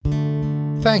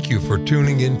Thank you for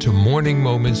tuning in to Morning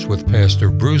Moments with Pastor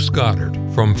Bruce Goddard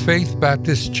from Faith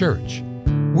Baptist Church.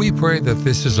 We pray that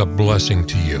this is a blessing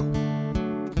to you.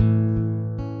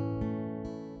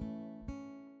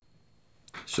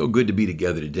 So good to be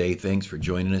together today. Thanks for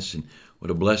joining us, and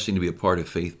what a blessing to be a part of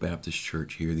Faith Baptist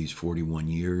Church here these 41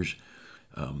 years.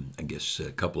 I guess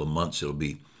a couple of months it'll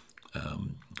be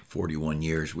 41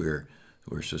 years. We're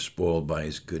so spoiled by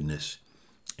His goodness,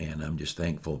 and I'm just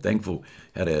thankful.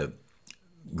 Had a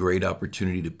great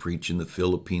opportunity to preach in the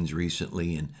Philippines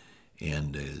recently,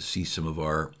 and see some of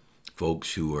our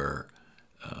folks who are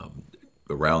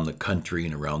around the country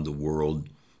and around the world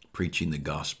preaching the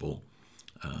gospel.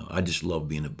 I just love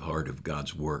being a part of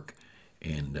God's work,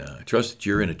 and I trust that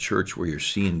you're in a church where you're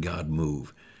seeing God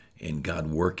move and God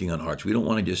working on hearts. We don't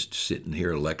want to just sit and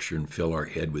hear a lecture and fill our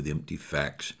head with empty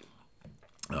facts.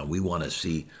 We want to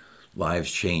see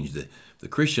lives change. The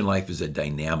Christian life is a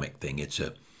dynamic thing. It's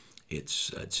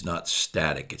not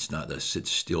static. It's not a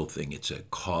sit-still thing. It's a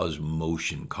cause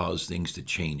motion, cause things to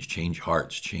change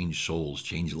hearts, change souls,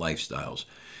 change lifestyles,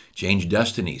 change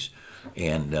destinies.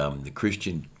 And the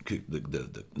Christian,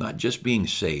 not just being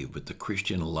saved, but the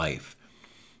Christian life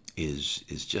is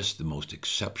just the most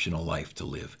exceptional life to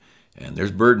live. And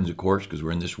there's burdens, of course, because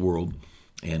we're in this world.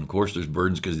 And, of course, there's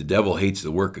burdens because the devil hates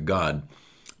the work of God.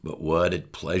 But what a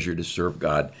pleasure to serve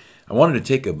God. I wanted to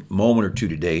take a moment or two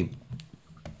today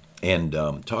and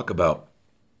talk about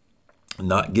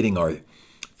not getting our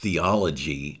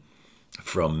theology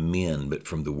from men, but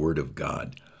from the Word of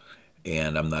God.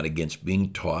 And I'm not against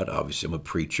being taught. Obviously, I'm a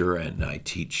preacher, and I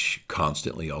teach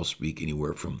constantly. I'll speak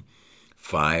anywhere from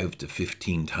 5 to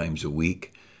 15 times a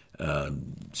week.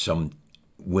 Some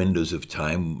windows of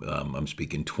time, I'm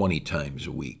speaking 20 times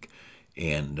a week.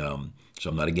 And so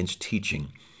I'm not against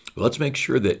teaching. But let's make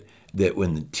sure that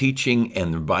when the teaching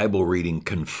and the Bible reading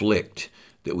conflict,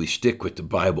 that we stick with the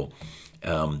Bible.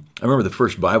 I remember the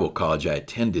first Bible college I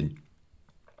attended,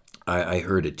 I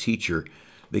heard a teacher.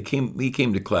 He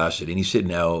came to class, and he said,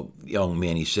 "Now, young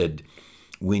man," he said,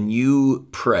 "when you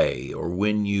pray or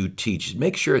when you teach,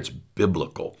 make sure it's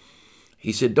biblical."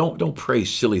 He said, "Don't pray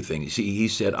silly things." He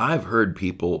said, "I've heard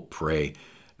people pray,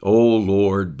 'Oh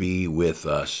Lord, be with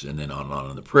us,' and then on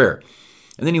in the prayer."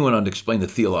 And then he went on to explain the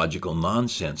theological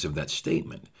nonsense of that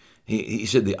statement. He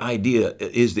said the idea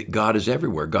is that God is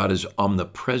everywhere. God is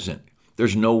omnipresent.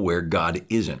 There's nowhere God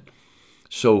isn't.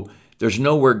 So there's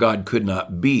nowhere God could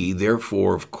not be.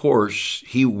 Therefore, of course,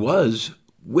 He was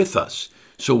with us.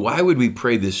 So why would we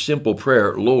pray this simple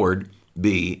prayer, "Lord,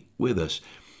 be with us"?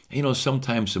 You know,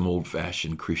 sometimes some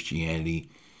old-fashioned Christianity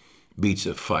beats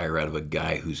the fire out of a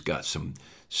guy who's got some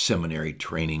seminary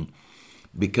training,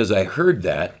 because I heard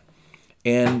that,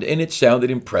 and it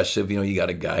sounded impressive. You know, you got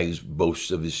a guy who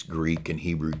boasts of his Greek and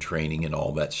Hebrew training and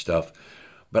all that stuff.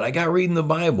 But I got reading the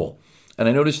Bible, and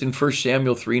I noticed in 1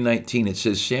 Samuel 3:19, it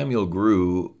says, "Samuel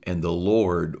grew, and the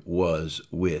Lord was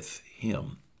with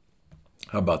him."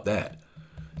 How about that?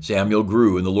 Samuel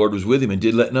grew, and the Lord was with him, and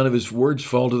did let none of his words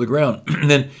fall to the ground. And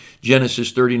then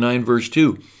Genesis 39, verse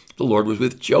 2, the Lord was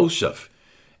with Joseph,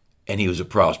 and he was a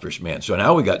prosperous man. So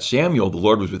now we got Samuel, the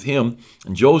Lord was with him,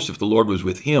 and Joseph, the Lord was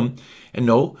with him. And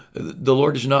no, the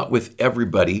Lord is not with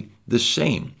everybody the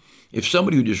same. If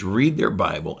somebody would just read their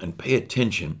Bible and pay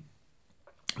attention,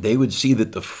 they would see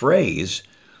that the phrase,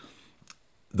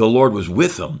 "the Lord was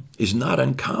with them," is not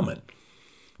uncommon.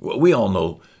 Well, we all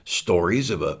know stories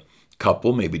of a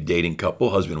couple, maybe dating couple,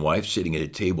 husband and wife, sitting at a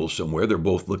table somewhere. They're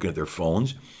both looking at their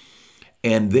phones,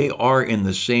 and they are in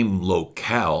the same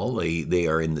locale. They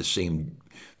are in the same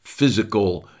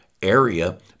physical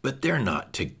area, but they're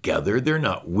not together. They're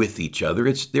not with each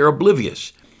other. They're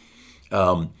oblivious.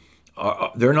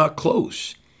 They're not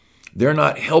close. They're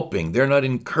not helping. They're not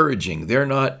encouraging. They're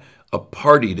not a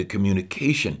party to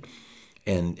communication.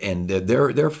 And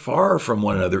they're far from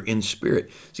one another in spirit.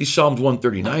 See, Psalms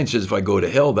 139 says, "If I go to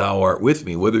hell, thou art with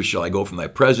me. Whither shall I go from thy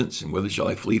presence? And whither shall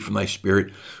I flee from thy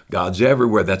spirit?" God's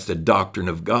everywhere. That's the doctrine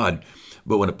of God.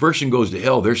 But when a person goes to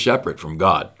hell, they're separate from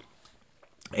God.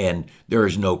 And there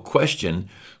is no question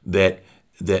that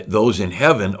those in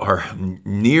heaven are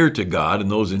near to God and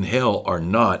those in hell are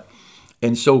not.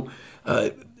 And so,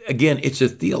 again, it's a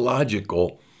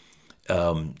theological,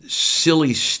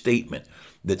 silly statement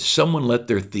that someone let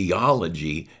their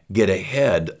theology get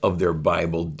ahead of their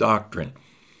Bible doctrine.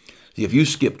 See, if you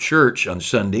skip church on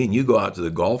Sunday and you go out to the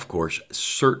golf course,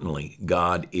 certainly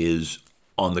God is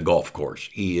on the golf course.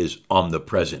 He is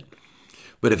omnipresent.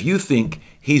 But if you think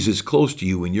He's as close to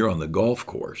you when you're on the golf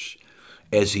course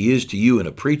as He is to you in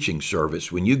a preaching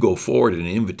service, when you go forward in an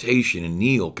invitation and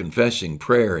kneel, confessing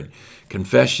prayer and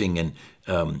confessing in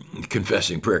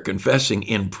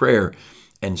prayer,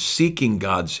 and seeking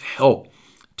God's help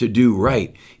to do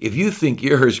right. If you think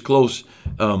you're as close,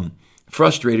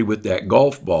 frustrated with that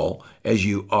golf ball as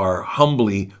you are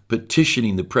humbly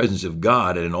petitioning the presence of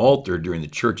God at an altar during the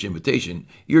church invitation,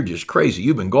 you're just crazy.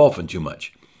 You've been golfing too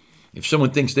much. If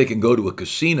someone thinks they can go to a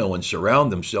casino and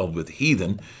surround themselves with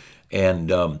heathen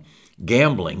and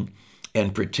gambling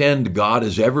and pretend God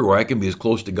is everywhere, I can be as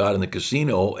close to God in the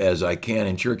casino as I can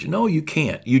in church. No, you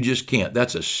can't. You just can't.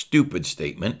 That's a stupid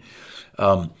statement.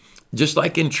 Just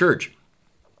like in church,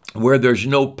 where there's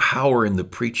no power in the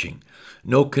preaching,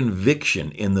 no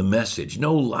conviction in the message,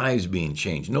 no lives being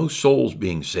changed, no souls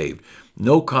being saved,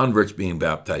 no converts being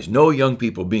baptized, no young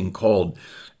people being called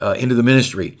into the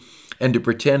ministry, and to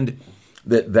pretend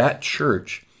that that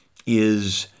church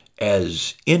is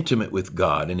as intimate with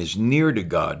God and as near to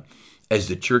God as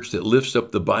the church that lifts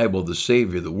up the Bible, the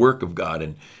Savior, the work of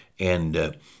God,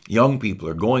 and young people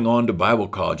are going on to Bible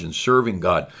college and serving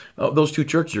God. Those two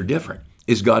churches are different.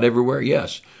 Is God everywhere?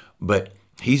 Yes, but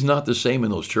He's not the same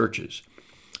in those churches.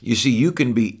 You see, you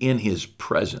can be in His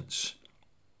presence.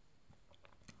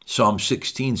 Psalm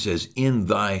 16 says, "In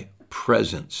thy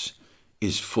presence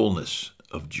is fullness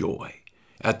of joy.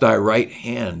 At thy right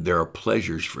hand there are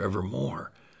pleasures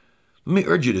forevermore." Let me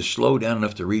urge you to slow down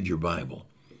enough to read your Bible.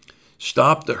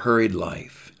 Stop the hurried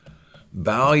life.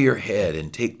 Bow your head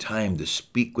and take time to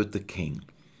speak with the King.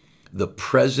 The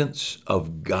presence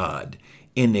of God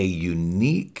in a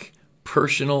unique,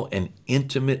 personal, and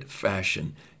intimate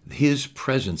fashion. His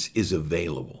presence is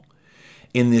available.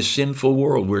 In this sinful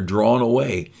world, we're drawn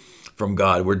away from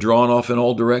God. We're drawn off in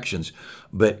all directions.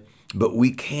 But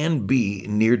we can be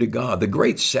near to God. The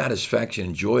great satisfaction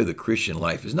and joy of the Christian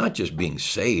life is not just being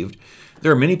saved.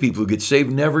 There are many people who get saved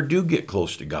and never do get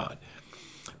close to God.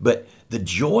 But the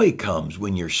joy comes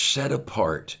when you're set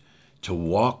apart to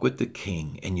walk with the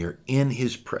King and you're in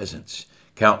His presence.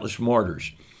 Countless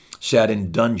martyrs sat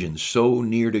in dungeons so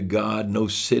near to God, no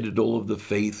citadel of the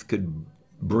faith could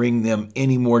bring them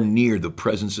any more near the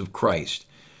presence of Christ.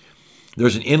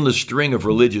 There's an endless string of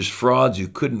religious frauds who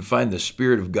couldn't find the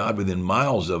Spirit of God within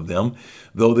miles of them,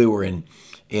 though they were in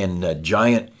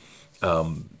giant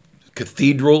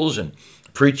cathedrals and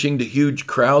preaching to huge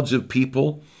crowds of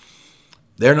people.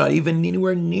 They're not even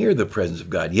anywhere near the presence of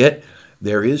God. Yet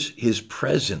there is His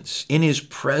presence. In His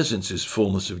presence is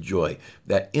fullness of joy,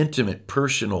 that intimate,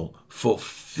 personal,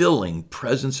 fulfilling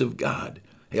presence of God.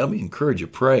 Hey, let me encourage you,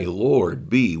 pray, Lord,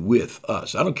 be with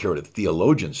us. I don't care what a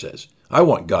theologian says. I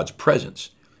want God's presence.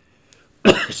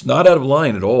 It's not out of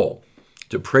line at all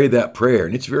to pray that prayer,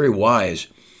 and it's very wise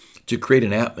to create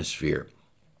an atmosphere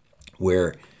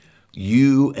where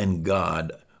you and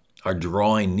God are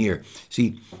drawing near.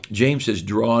 See, James says,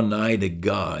 draw nigh to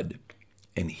God,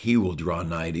 and He will draw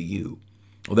nigh to you.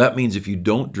 Well, that means if you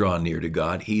don't draw near to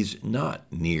God, He's not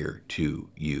near to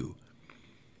you.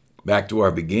 Back to where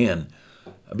I began,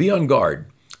 be on guard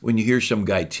when you hear some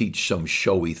guy teach some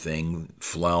showy thing,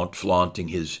 flaunting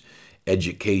his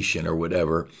education or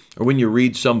whatever, or when you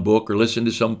read some book or listen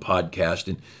to some podcast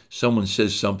and someone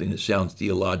says something that sounds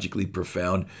theologically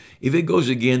profound. If it goes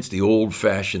against the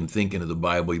old-fashioned thinking of the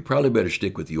Bible, you probably better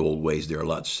stick with the old ways. They're a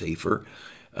lot safer.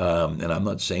 And I'm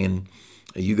not saying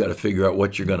you got to figure out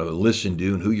what you're going to listen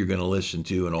to and who you're going to listen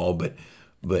to and all, but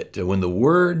when the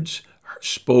words are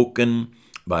spoken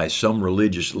by some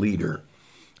religious leader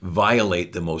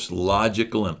violate the most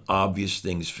logical and obvious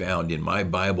things found in my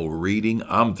Bible reading,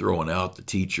 I'm throwing out the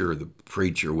teacher or the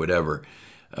preacher, whatever.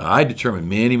 I determined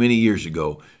many, many years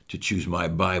ago to choose my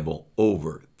Bible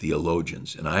over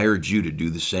theologians, and I urge you to do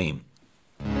the same.